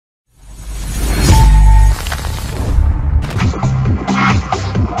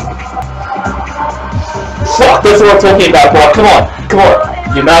This is what I'm talking about, bro. Come on, come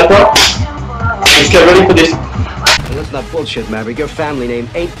on. You mad, bro? Let's get ready for this. And that's not bullshit, Maverick. Your family name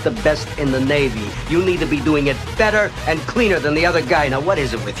ain't the best in the Navy. You need to be doing it better and cleaner than the other guy. Now, what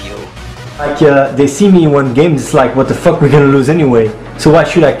is it with you? Like, they see me in one game, it's like, what the fuck, we're gonna lose anyway. So why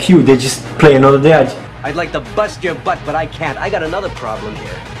should I queue? They just play another day. I'd like to bust your butt, but I can't. I got another problem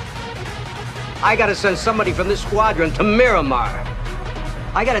here. I gotta send somebody from this squadron to Miramar.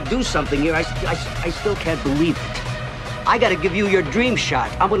 I gotta do something here. I still can't believe it. I gotta give you your dream shot.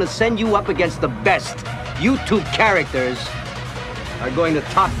 I'm gonna send you up against the best. You two characters are going to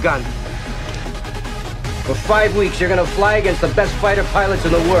Top Gun. For 5 weeks, you're gonna fly against the best fighter pilots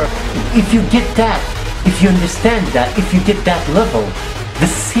in the world. If you get that, if you understand that, if you get that level, the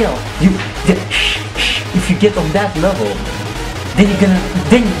skill, if you get on that level, then you're gonna,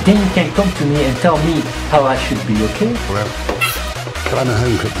 then you can come to me and tell me how I should be, okay? Well, but I'm a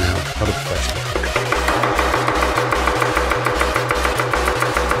home cook now, not a professional.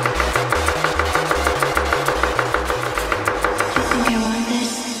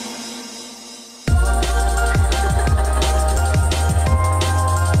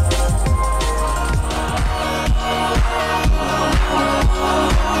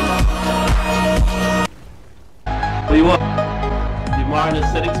 What do you want? You minor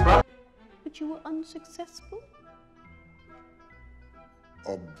settings, bro? But you were unsuccessful?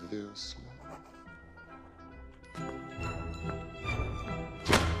 Obviously.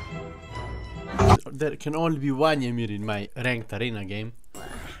 There can only be one Ymir in my ranked arena game.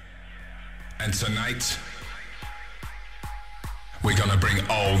 And tonight, we're gonna bring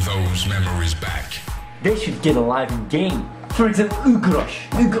all those memories back. They should get alive in game. For example, Ugrosh,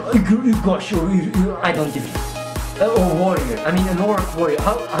 or I don't give it. Or warrior. I mean, an orc warrior.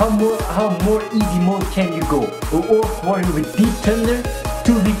 How more easy mode can you go? An orc warrior with deep thunder,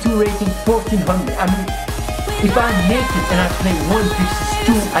 2v2 rating 1400. I mean, if I make it and I play 1 versus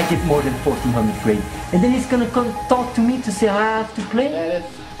 2, I get more than 1400 grade. And then he's gonna come talk to me to say how I have to play. Yeah,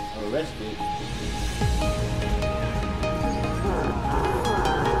 that's arrested.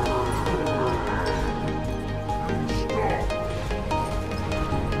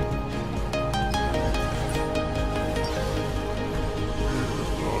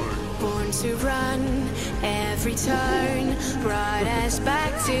 To run every turn brought us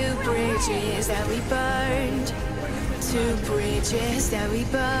back to bridges that we burned, to bridges that we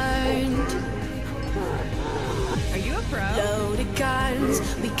burned. Are you a pro? Loaded guns,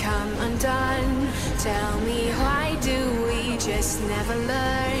 we come undone. Tell me, why do we just never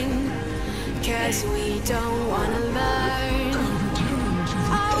learn? 'Cause we don't wanna learn.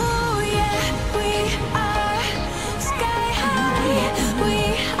 Oh yeah, we are sky high. We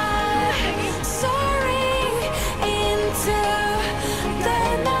are soaring into the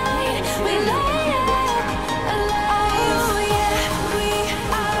night. We light up alive. Oh yeah, we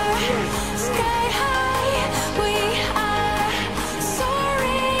are sky high. We are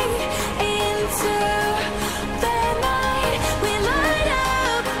soaring into the night. We light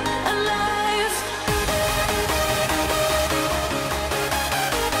up alive.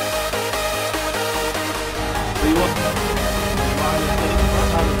 What do you want? Minor settings, bro.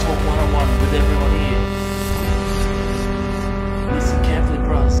 Time to talk one-on-one with everyone here. Listen carefully,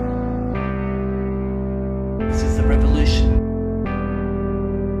 bros. This is the revolution.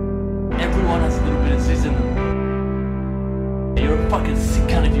 Everyone has a little bit of Ziz in them. You're a fucking sick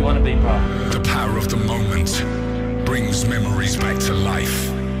cunt if you want to be, bro. The power of the moment brings memories back to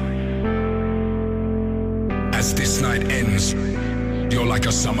life. As this night ends, you're like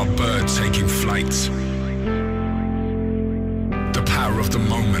a summer bird taking flight. The power of the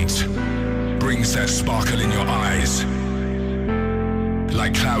moment brings that sparkle in your eyes,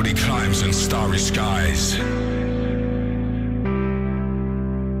 like cloudy climes and starry skies.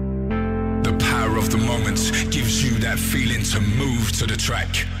 The power of the moment gives you that feeling to move to the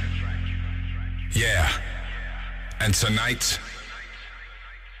track. Yeah, and tonight,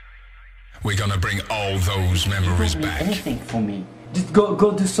 we're gonna bring all those memories You don't need back. anything for me. Just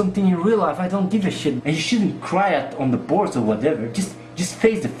go do something in real life. I don't give a shit. And you shouldn't cry on the boards or whatever. Just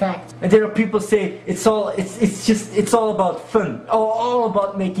face the fact. And there are people say it's all about fun. All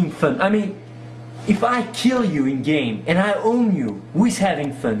about making fun. I mean, if I kill you in game and I own you, who is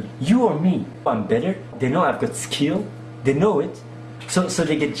having fun? You or me? I'm better. They know I've got skill. They know it. So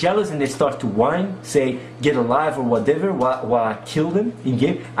they get jealous and they start to whine, say get alive or whatever while I kill them in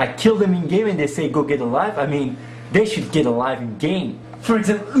game. I kill them in game and they say go get alive. I mean, they should get alive in game. For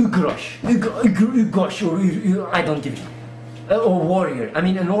example, Ugrosh, or I don't give it. Or warrior. I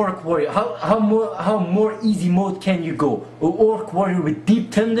mean, an orc warrior. How more easy mode can you go? An orc warrior with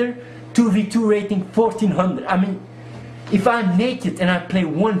deep thunder, 2v2 rating 1400. I mean, if I'm naked and I play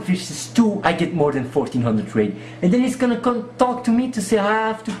 1 versus 2, I get more than 1400 rating. And then he's gonna come talk to me to say I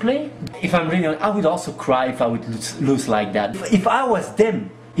have to play? If I'm really honest, I would also cry if I would lose like that. If I was them,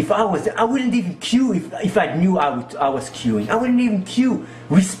 I wouldn't even queue if I knew I was queuing. I wouldn't even queue.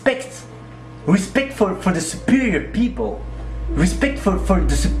 Respect for the superior people. Respect for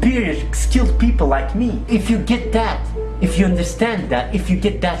the superior skilled people like me. If you get that, if you understand that, if you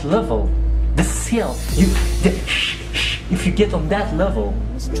get that level, the skill, if you get on that level,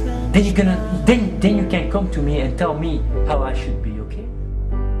 then you're gonna, then you can come to me and tell me how I should be, okay?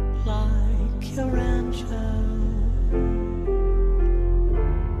 Like your angel,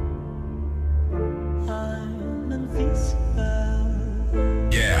 I'm invisible.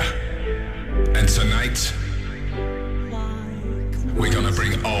 Yeah, and tonight, we're gonna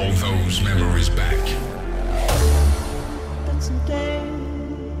bring all those memories back. But someday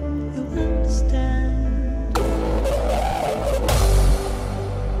you'll understand the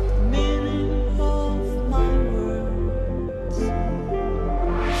meaning of my words.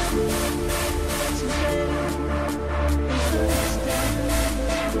 Someday you'll understand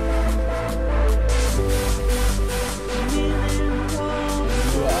the meaning of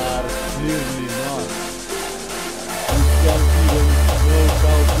You are clearly not. You can't even know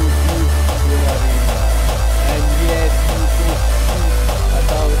how to use your arena. And yet you can speak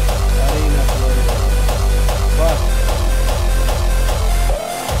about arena play. But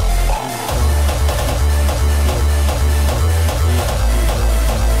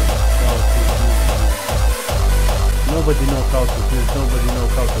nobody knows how to build, nobody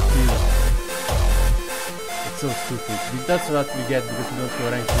knows how to feel. It's so stupid. That's what we get because we don't go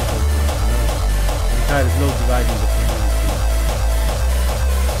ranked people. There is no dividing the community.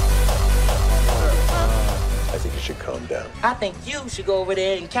 I think you should calm down. I think you should go over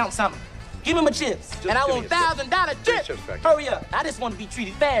there and count something. Give me my chips, and I want $1,000 chips. Hurry up! I just want to be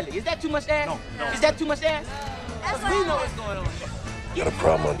treated fairly. Is that too much to ask? No. Is that too much to ask? We know what's going on. Got a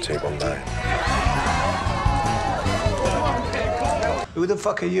problem on table 9. Who the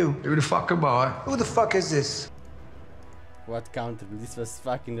fuck are you? Who the fuck am I? Who the fuck is this? What counter? This was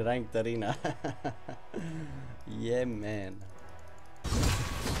fucking ranked arena. Yeah, man.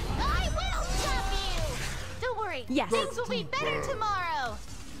 I will stop you! Don't worry. Yes. Things will be better tomorrow.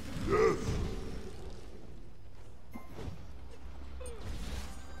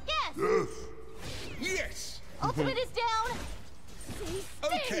 Yes. Yes! Ultimate is down.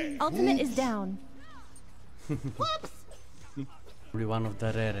 Okay. Ultimate is down. Whoops. Probably one of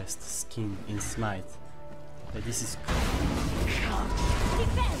the rarest skin in Smite. But this is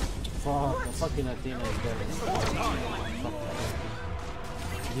fuck, fucking Athena is there. Fuck.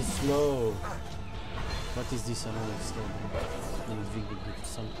 It is slow. What is this another skin?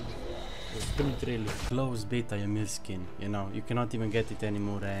 Something. Sprint really. Close beta Ymir skin, you know, you cannot even get it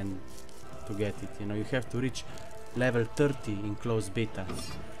anymore, and to get it, you know, you have to reach level 30 in close beta.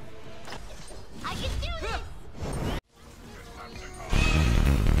 I can do this.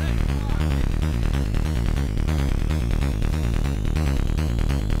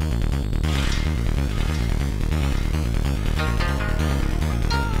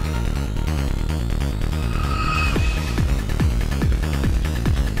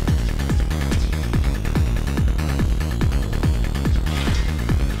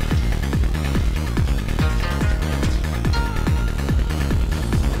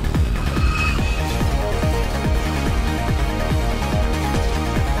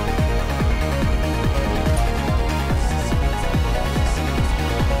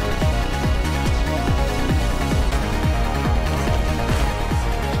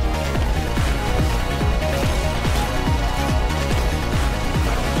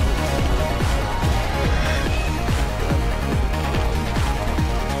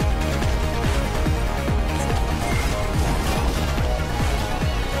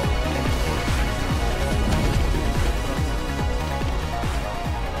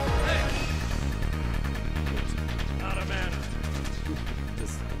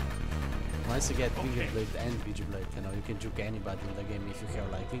 Once you get Fingerblade and Witchblade, you know, you can juke anybody in the game if you have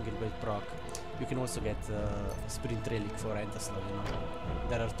like Fingerblade proc. You can also get Sprint Relic for Antaslow, you know.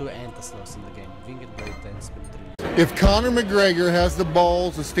 There are 2 Antaslows in the game, Fingerblade and Sprint Relic. If Conor McGregor has the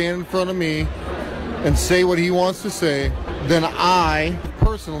balls to stand in front of me and say what he wants to say, then I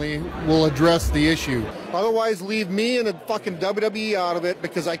personally will address the issue. Otherwise, leave me and the fucking WWE out of it,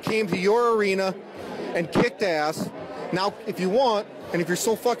 because I came to your arena and kicked ass. Now, if you want, and if you're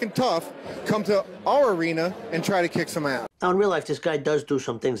so fucking tough, come to our arena and try to kick some ass. Now, in real life, this guy does do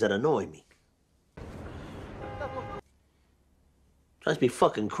some things that annoy me. Drives me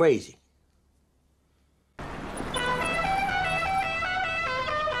fucking crazy.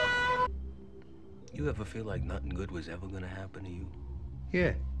 You ever feel like nothing good was ever gonna happen to you?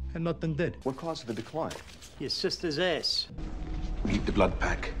 Yeah, and nothing did. What caused the decline? Your sister's ass. Meet the blood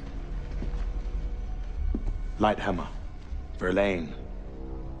pack. Lighthammer, Verlaine,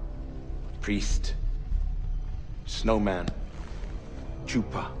 Priest, Snowman,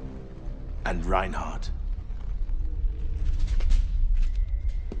 Chupa, and Reinhardt.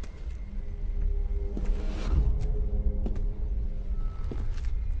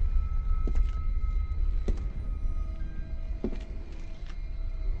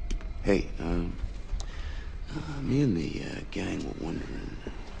 Hey, me and the gang were wondering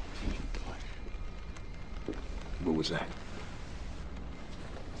if you could blush. What was that?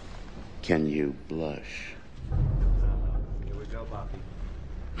 Can you blush? Here we go, Bobby.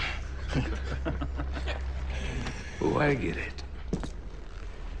 Oh, I get it.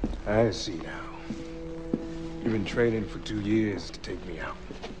 I see now. You've been training for 2 years to take me out.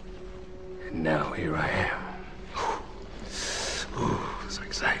 And now here I am. Ooh, it's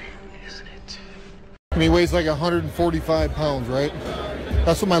exciting, isn't it? And he weighs like 145 pounds, right?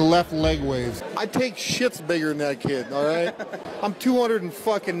 That's what my left leg weighs. I take shits bigger than that kid, all right? I'm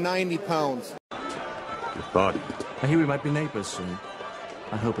 290 pounds. Your body. I hear we might be neighbors soon.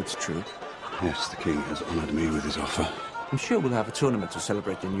 I hope it's true. Yes, the king has honored me with his offer. I'm sure we'll have a tournament to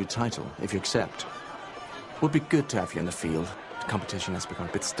celebrate your new title, if you accept. Would be good to have you in the field. The competition has become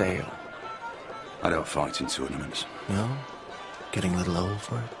a bit stale. I don't fight in tournaments. No? Getting a little old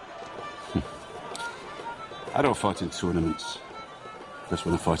for it? I don't fight in tournaments. That's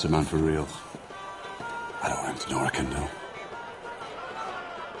when I fight a man for real. I don't want him to know what I can do.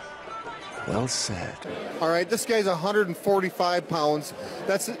 Well said. All right, this guy's 145 pounds.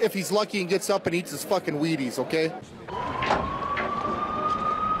 That's if he's lucky and gets up and eats his fucking Wheaties, okay?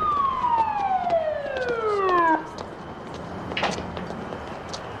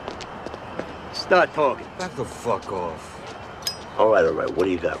 Start talking. Back the fuck off. All right. What do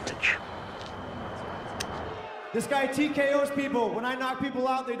you got, Rich? This guy TKOs people. When I knock people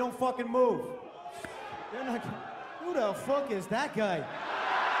out, they don't fucking move. They're not. Who the fuck is that guy?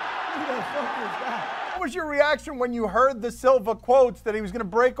 Who the fuck is that? What was your reaction when you heard the Silva quotes that he was going to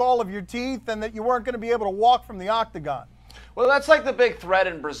break all of your teeth and that you weren't going to be able to walk from the octagon? Well, that's like the big threat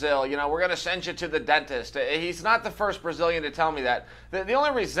in Brazil. You know, we're going to send you to the dentist. He's not the first Brazilian to tell me that. The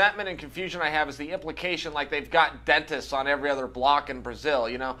only resentment and confusion I have is the implication like they've got dentists on every other block in Brazil.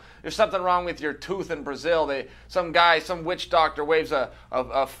 You know, there's something wrong with your tooth in Brazil. Some witch doctor waves a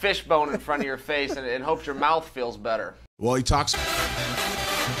fish bone in front of your face and hopes your mouth feels better. Well, he talks...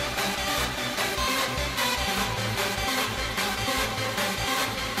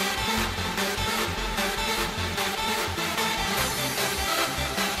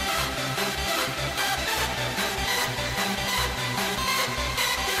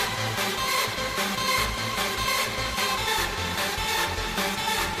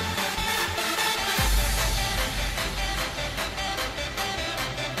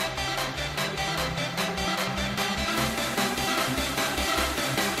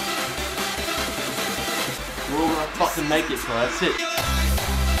 We're all gonna fucking make it, so that's it.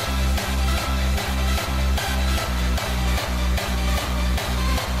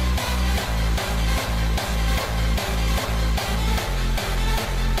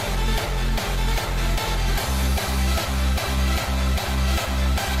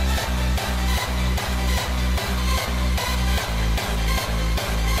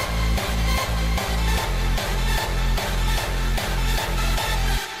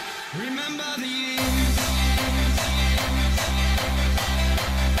 Remember the years.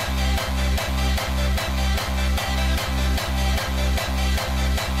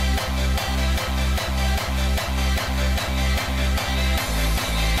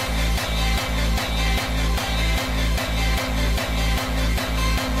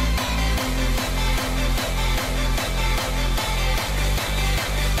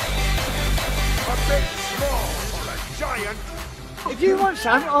 A big, small, or a giant. If you want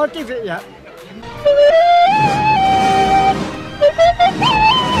some, I'll give it you.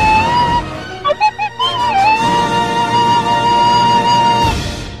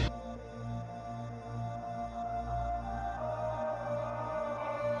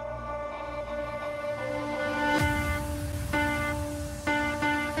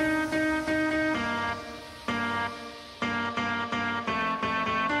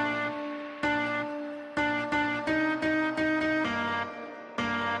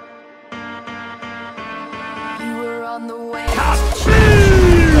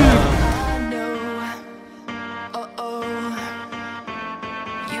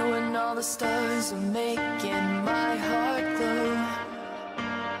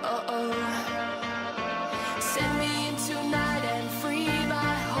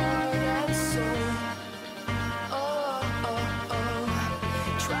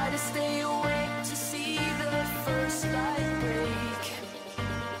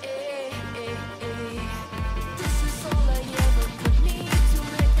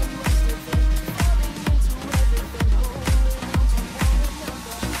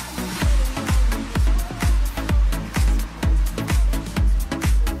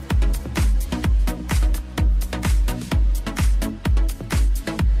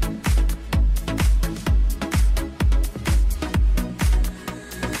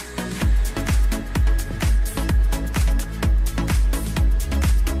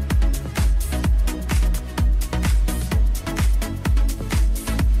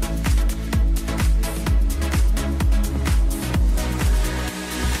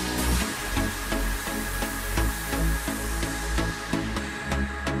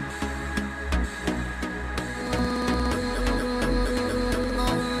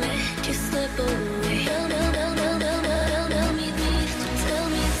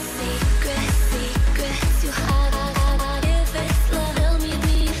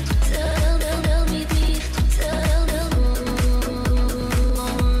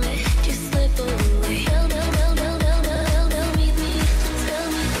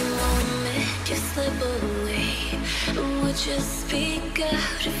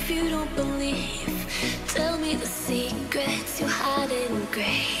 out if you don't believe. Tell me the secrets you hide in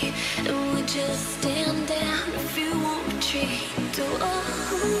gray, and we just stand down if you won't retreat. Oh,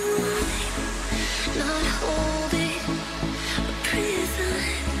 not holding a prison,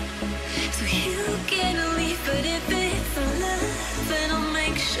 so you can leave. But if it's love, then I'll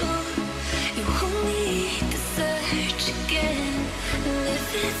make sure you won't need to search again. And if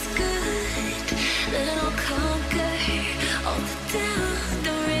it's good, then I'll conquer all the doubt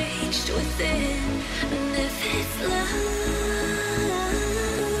that raged within. And if it's love,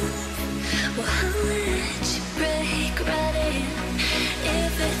 well, I'll let you break right in.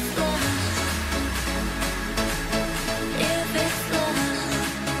 If it's love, if it's love,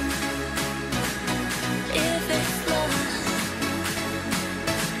 if it's love,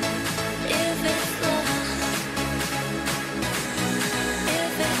 if it's love,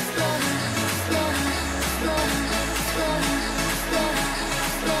 if it's love, love, love, love, love,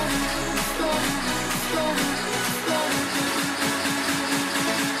 love, love, love, love.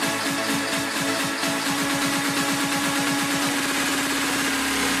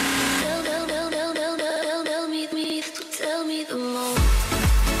 Tell me the most.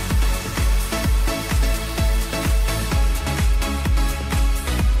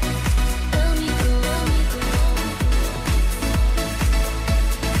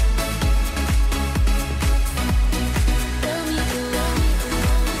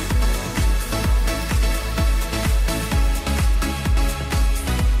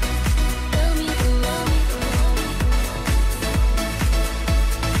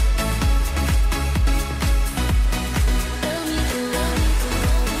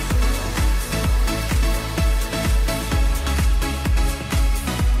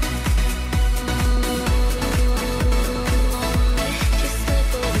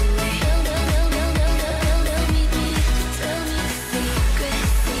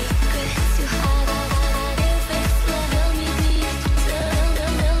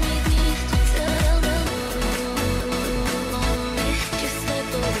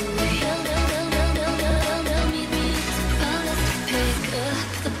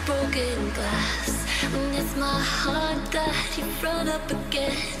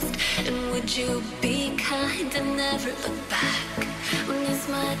 You be kind and never look back. When it's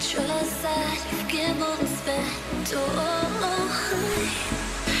my trust that you've gambled and spent. Oh,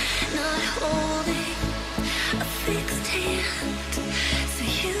 not holding a fixed hand, so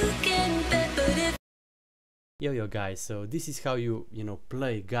you can bet. But if Yo guys, so this is how you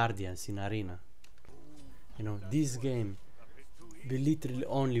play Guardians in Arena. This game we literally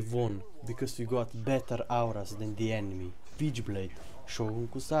only won because we got better auras than the enemy. Witchblade, Shogun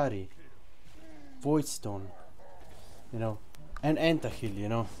Kusari, Voidstone, and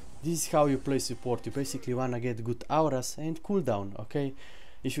Entahil, This is how you play support. You basically wanna get good auras and cooldown, okay?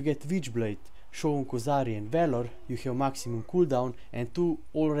 If you get Witchblade, Shogun Kusari and Valor, you have maximum cooldown and 2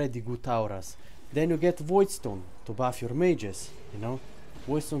 already good auras. Then you get Voidstone to buff your mages,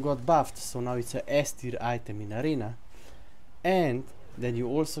 Voidstone got buffed, so now it's a S tier item in Arena. And then you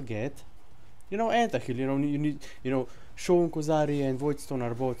also get, Entahil, you need, Shogun Kusari and Voidstone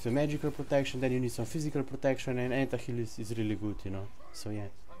are both magical protection, then you need some physical protection, and Entahil is really good, so yeah.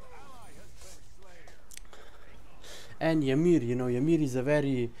 And Ymir, Ymir is a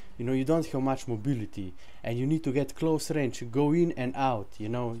very, you don't have much mobility, and you need to get close range, go in and out,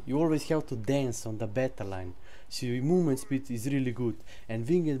 you always have to dance on the battle line, so your movement speed is really good, and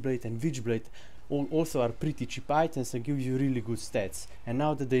Winged Blade and Witchblade also are pretty cheap items and give you really good stats. And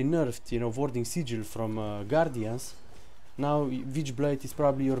now that they nerfed, Warding Sigil from Guardians, now Witchblade is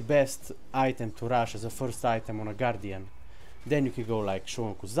probably your best item to rush as a first item on a Guardian. Then you can go like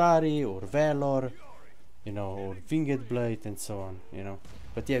Shogun Kusari or Valor, or Winged Blade and so on,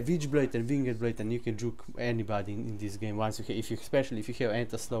 But yeah, Witchblade and Winged Blade, and you can juke anybody in this game once you have, especially if you have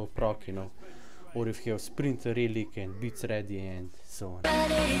anti-slow proc, or if you have Sprinter Relic and Beats Ready and so on.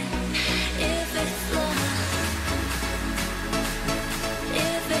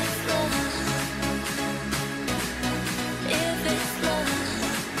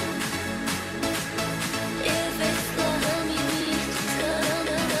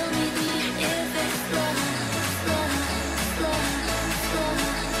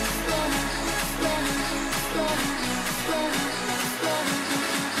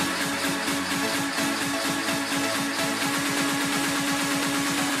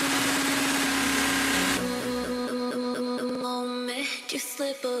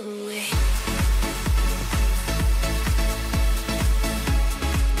 Slip away.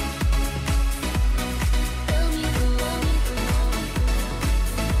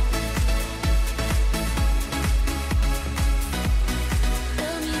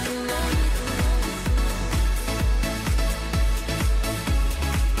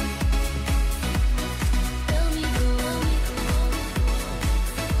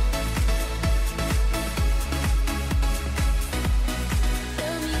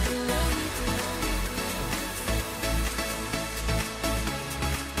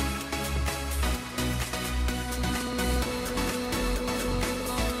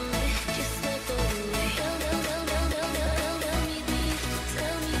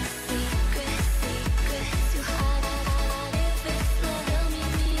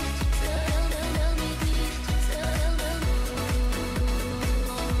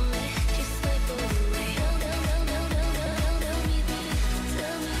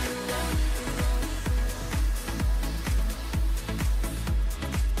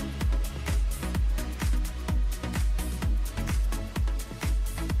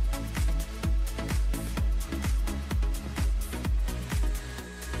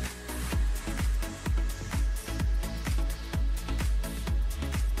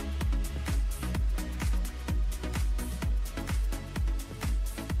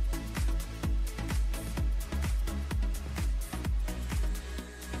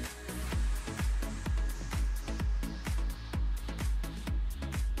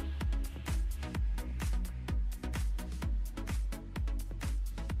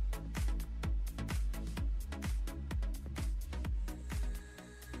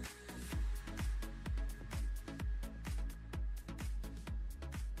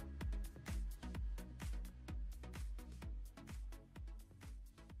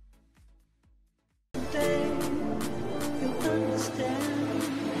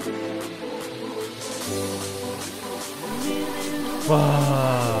 Fuck.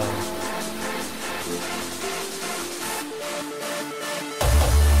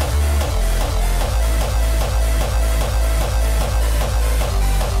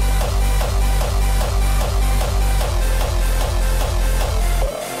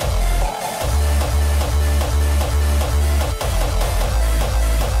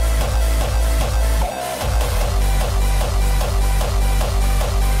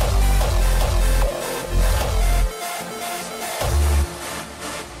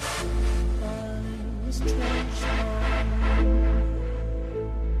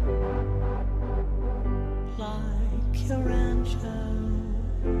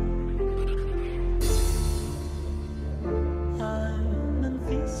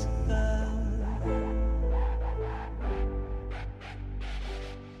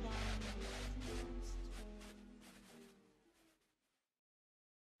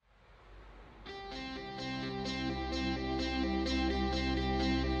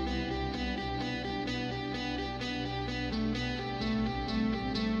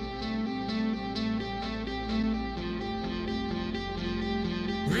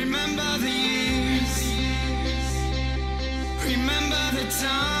 Remember the years, remember the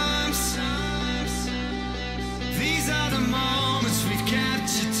times. These are the moments we've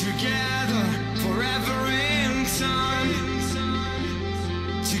captured together, forever in time.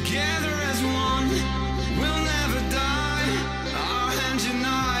 Together as one, we'll never die. Our hands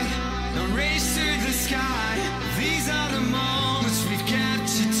unite, a race to the sky. These are the moments we've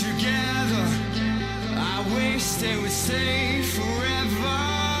captured together. I wish they would stay forever.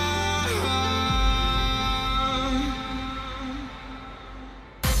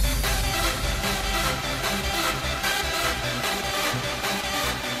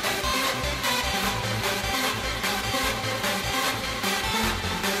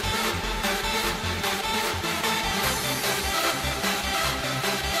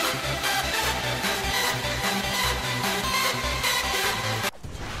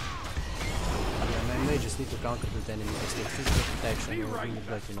 Need to counter the enemy by state physical protection or wing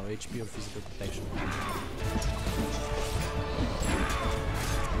blood, you know, HP or physical protection.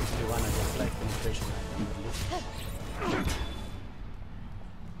 If you wanna get flat penetration,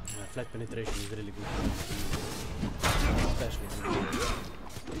 flat penetration is really good. Especially when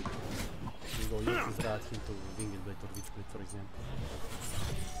you go use that into wing blade or witch blade, for example.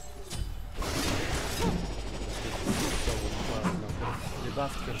 They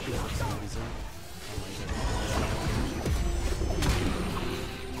buffed her shield for some reason. Oh my god.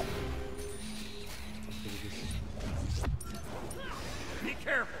 Be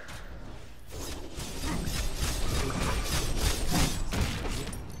careful.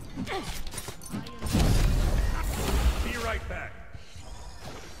 Be right back.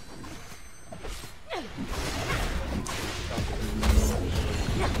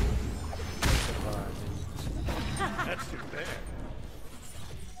 That's too bad.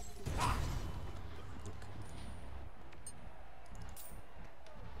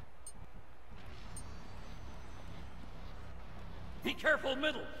 Be careful,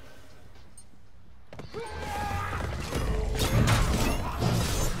 middle.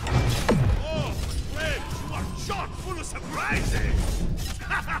 Oh, Fred, you are chock full of surprises.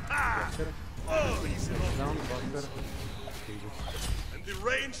 Oh, he's down, bunker. And the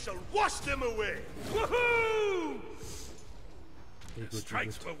rain shall wash them away. Woohoo! The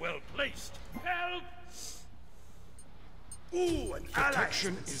strikes were well placed. Help! Ooh, an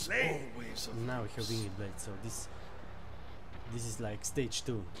protection is always. Now we have winged blade, so this is like stage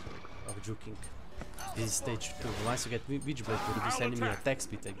 2 of juking. This is stage 2. Once you get witch blade to reduce enemy attack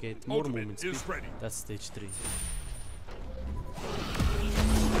speed and get more movement speed, that's stage 3.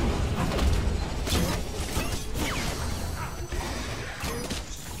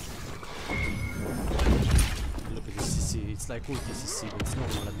 Look at this CC, it's like ulti CC, but it's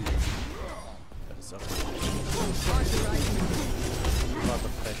normal ability. That is awesome. A lot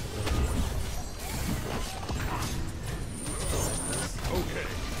of pressure. Okay.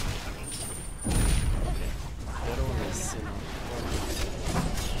 They're always, you know.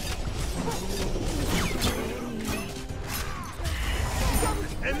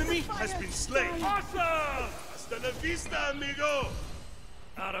 Enemy has been slain. Awesome! Hasta la vista, amigo.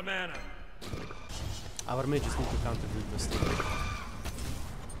 Out of mana. Our mages need to counter with the stick.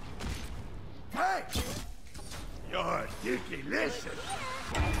 Hey! You're delicious.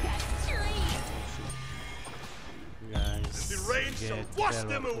 Guys, the rain shall wash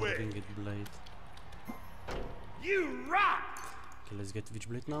them away. Winged blade. You rock! Okay, let's get witch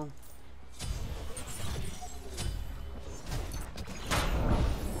blade now.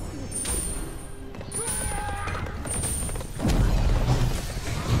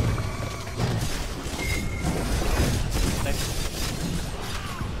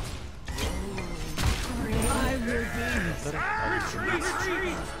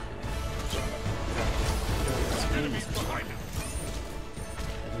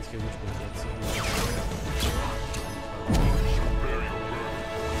 Let's get much better.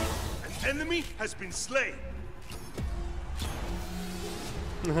 An enemy has been slain.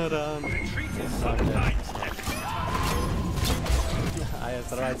 Run. Retreat is sometimes I have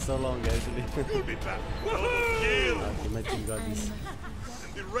tried so long actually. You'll be back. Double Okay, my team got this.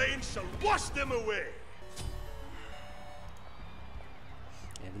 and the rain shall wash them away.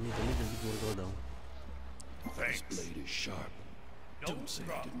 Yeah, we need a little bit more go down. Thanks. This blade is sharp. Don't say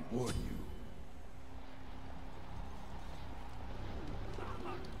I didn't warn you.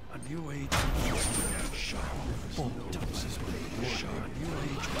 A new age is sharp. This blade is sharp. A new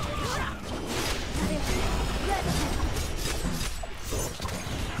age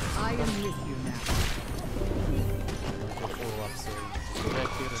I am with you now. Go follow up, so go back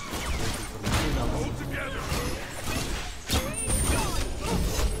here. Waiting for me. Hold together.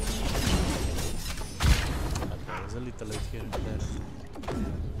 Okay, I was a little late here and there.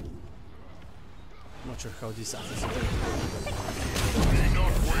 Not sure how this happens. Be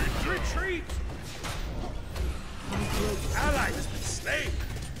not wait. Retreat. Ally has been slain.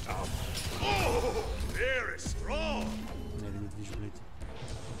 Oh, very strong. Maybe need visibility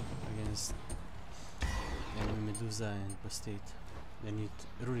against enemy Medusa and Bastate. Then need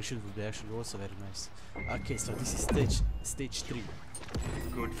Ruling Shield would be actually also very nice. Okay, so this is stage 3.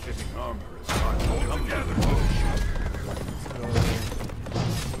 Good fitting armor is hard to come together.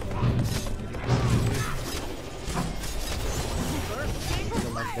 So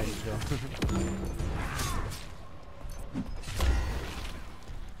much damage though.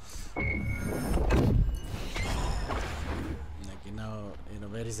 Okay, now,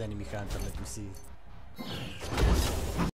 where is enemy hunter? Let me see.